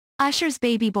Usher's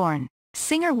baby born.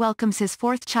 Singer welcomes his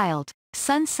fourth child,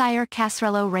 son sire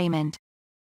Casrello Raymond.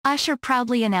 Usher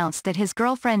proudly announced that his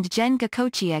girlfriend Jenn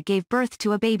Goicoechea gave birth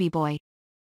to a baby boy.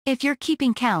 If you're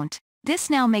keeping count, this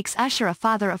now makes Usher a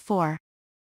father of 4.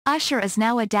 Usher is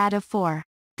now a dad of 4.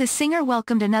 The singer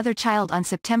welcomed another child on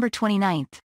September 29,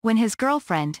 when his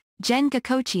girlfriend, Jenn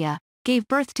Goicoechea, gave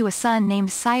birth to a son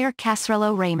named Sire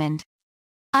Casrello Raymond.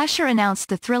 Usher announced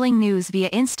the thrilling news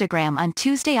via Instagram on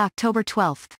Tuesday, October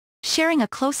 12, sharing a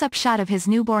close-up shot of his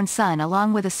newborn son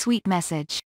along with a sweet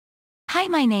message. "Hi,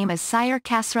 my name is Sire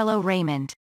Casrello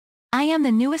Raymond. I am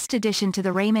the newest addition to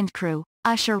the Raymond crew,"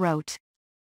 Usher wrote.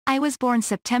 "I was born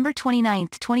September 29,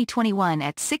 2021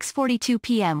 at 6:42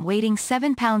 p.m. weighing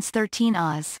 7 pounds 13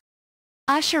 oz.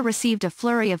 Usher received a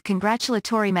flurry of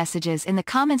congratulatory messages in the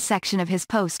comments section of his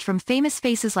post from famous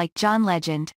faces like John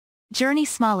Legend, Journey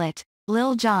Smollett,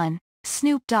 Lil Jon,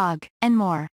 Snoop Dogg, and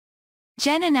more.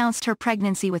 Jenn announced her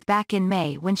pregnancy back in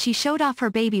May when she showed off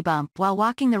her baby bump while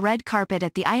walking the red carpet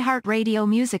at the iHeartRadio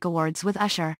Music Awards with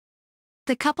Usher.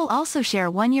 The couple also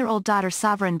share one-year-old daughter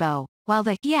Sovereign Beau, while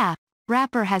the "Yeah"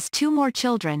 rapper has 2 more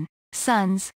children,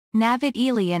 sons, Navid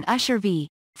Ely and Usher V,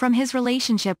 from his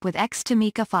relationship with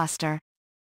ex-Tamika Foster.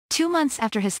 2 months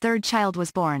after his third child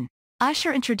was born,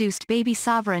 Usher introduced baby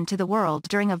Sovereign to the world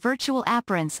during a virtual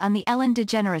appearance on The Ellen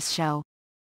DeGeneres Show.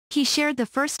 He shared the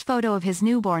first photo of his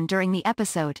newborn during the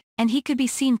episode, and he could be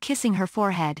seen kissing her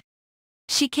forehead.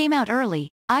 "She came out early,"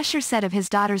 Usher said of his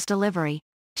daughter's delivery.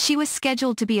 "She was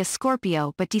scheduled to be a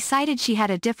Scorpio but decided she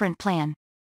had a different plan.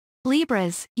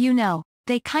 Libras, you know,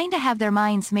 they kinda have their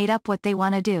minds made up what they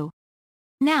wanna do."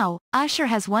 Now, Usher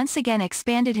has once again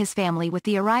expanded his family with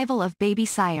the arrival of baby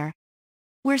Sire.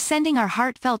 "We're sending our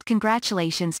heartfelt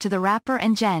congratulations to the rapper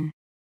and Jenn.